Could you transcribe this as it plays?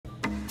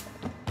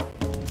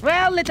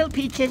Well, little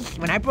Peaches,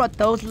 when I brought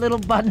those little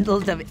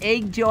bundles of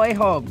egg joy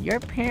home, your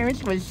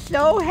parents were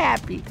so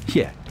happy.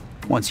 Yeah,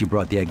 once you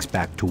brought the eggs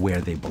back to where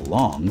they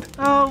belonged.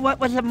 Oh, what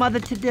was a mother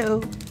to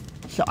do?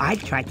 So I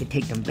tried to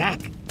take them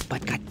back,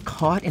 but got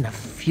caught in a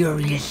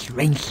furious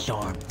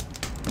rainstorm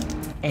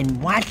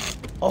and watched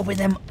over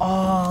them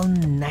all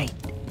night.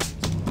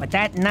 But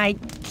that night,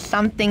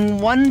 something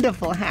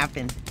wonderful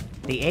happened.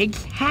 The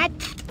eggs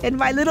hatched and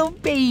my little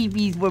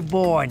babies were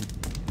born.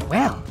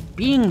 Well,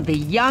 being the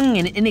young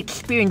and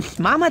inexperienced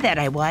mama that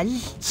I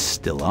was...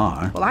 Still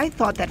are. Well, I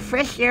thought that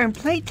fresh air and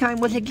playtime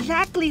was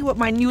exactly what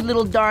my new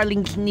little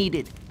darlings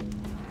needed.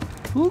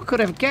 Who could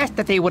have guessed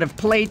that they would have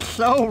played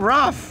so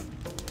rough?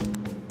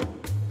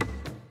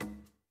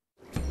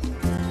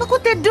 Look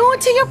what they're doing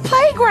to your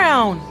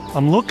playground!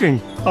 I'm looking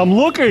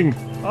away!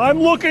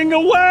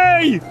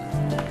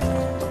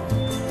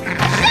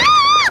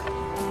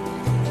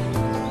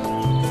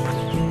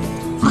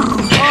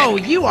 Oh,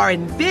 you are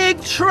in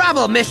big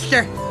trouble,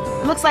 mister.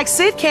 It looks like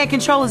Sid can't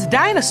control his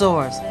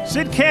dinosaurs.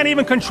 Sid can't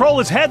even control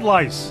his head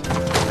lice.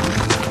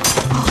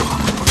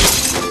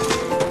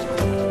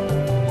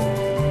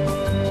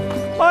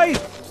 My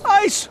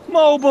ice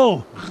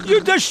mobile!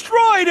 You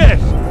destroyed it!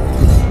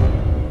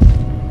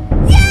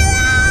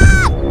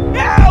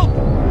 Help!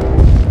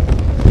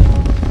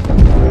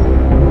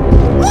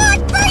 Run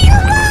for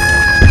your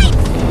life!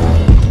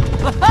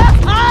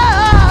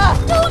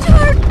 Don't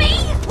hurt me!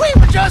 We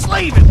were just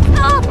leaving!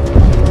 Help!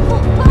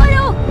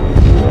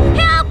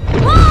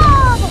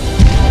 Mom!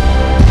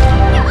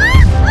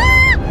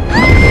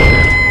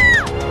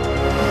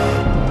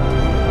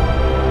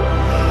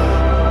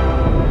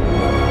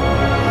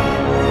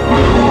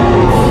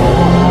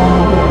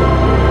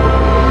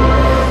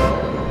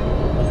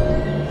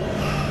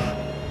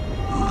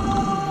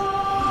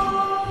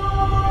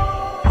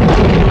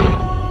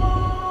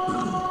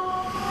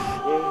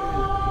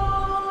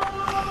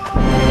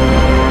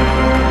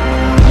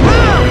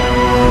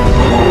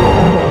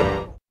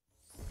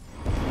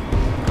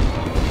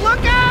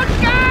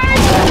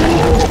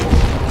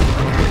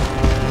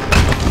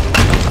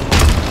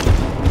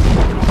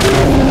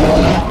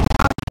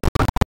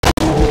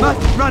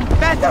 Run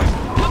faster!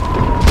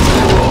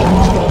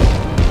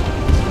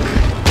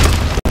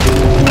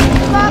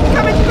 Mom's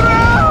coming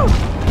through!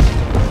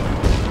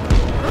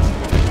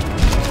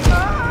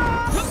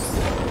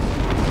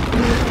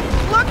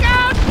 Look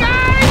out,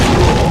 guys!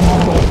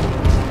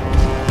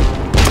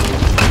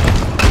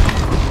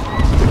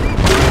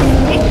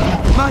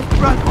 Must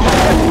run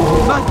faster!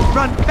 Must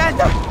run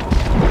faster!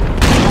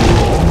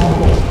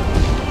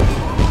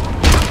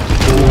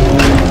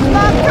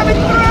 Mom's coming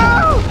through!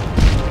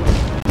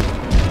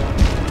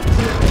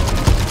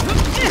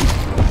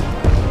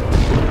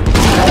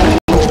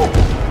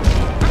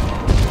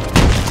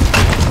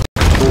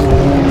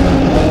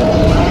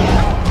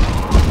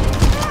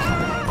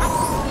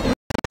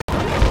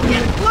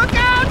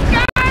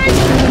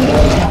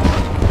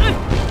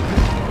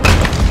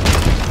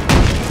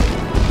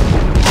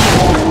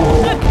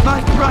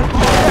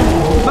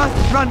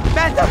 Run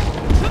faster!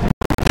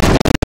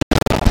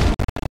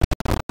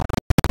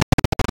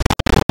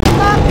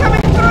 Mom's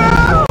coming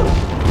through!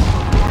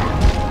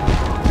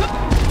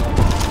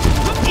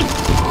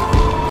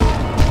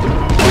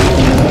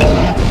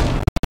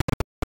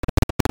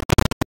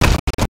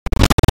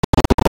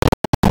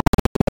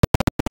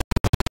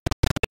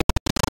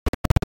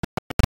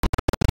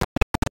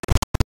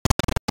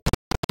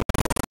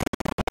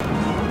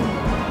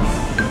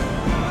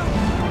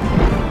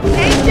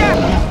 Danger!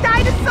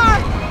 Dinosaur!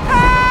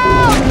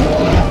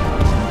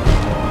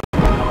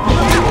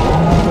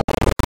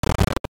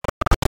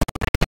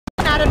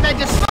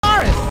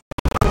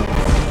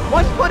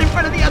 One foot in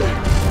front of the other.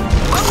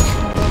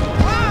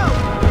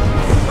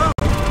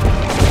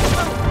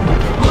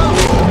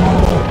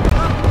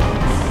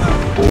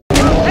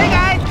 Hey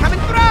guys, coming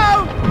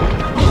through!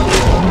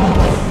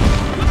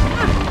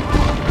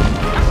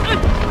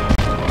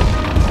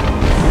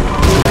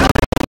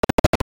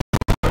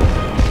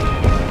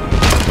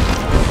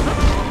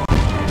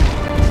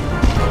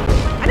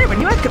 I never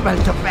knew I could run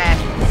so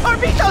fast or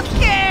be so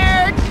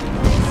scared!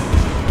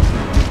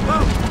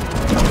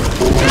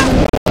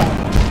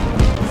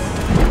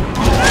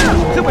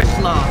 Super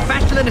slow,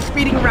 faster than a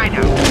speeding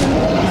rhino.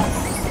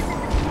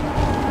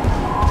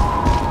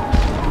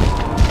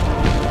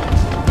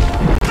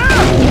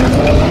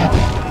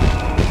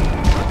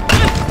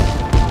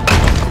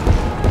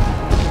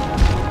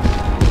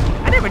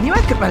 I never knew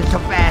I could run so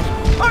fast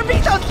or be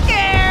so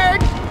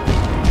scared.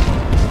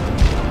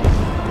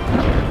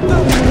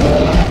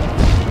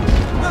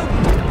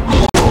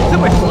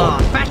 Super slow,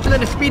 faster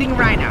than a speeding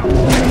rhino.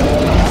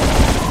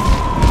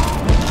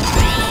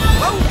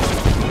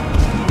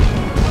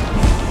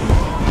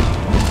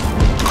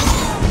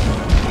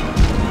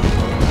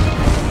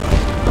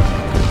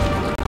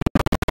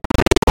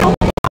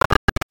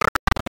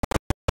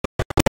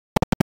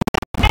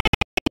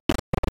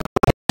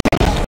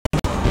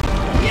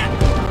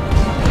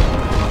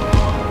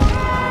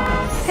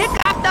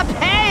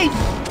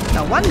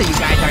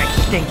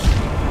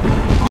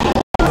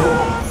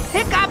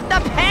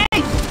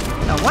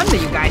 wonder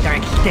you guys are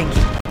extinct.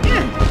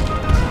 Yeah.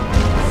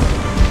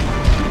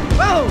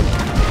 Whoa!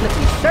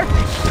 Slippery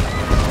surface.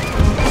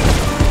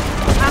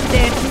 I'm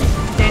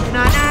dancing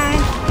on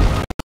ice.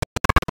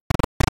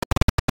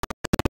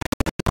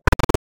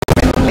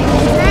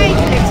 Nice,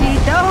 Dixie,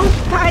 those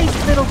tight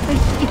little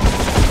fishy.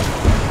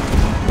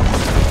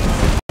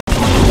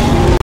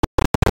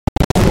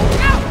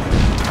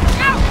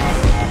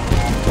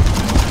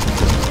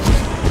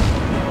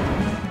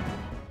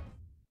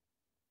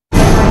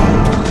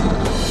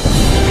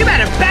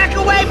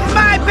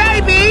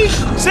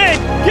 Sid,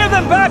 give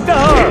them back to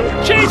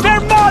her! She's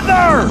their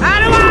mother! How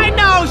do I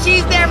know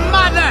she's their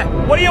mother?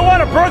 What do you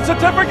want, a birth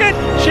certificate?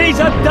 She's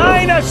a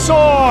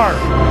dinosaur!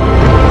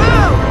 Oh!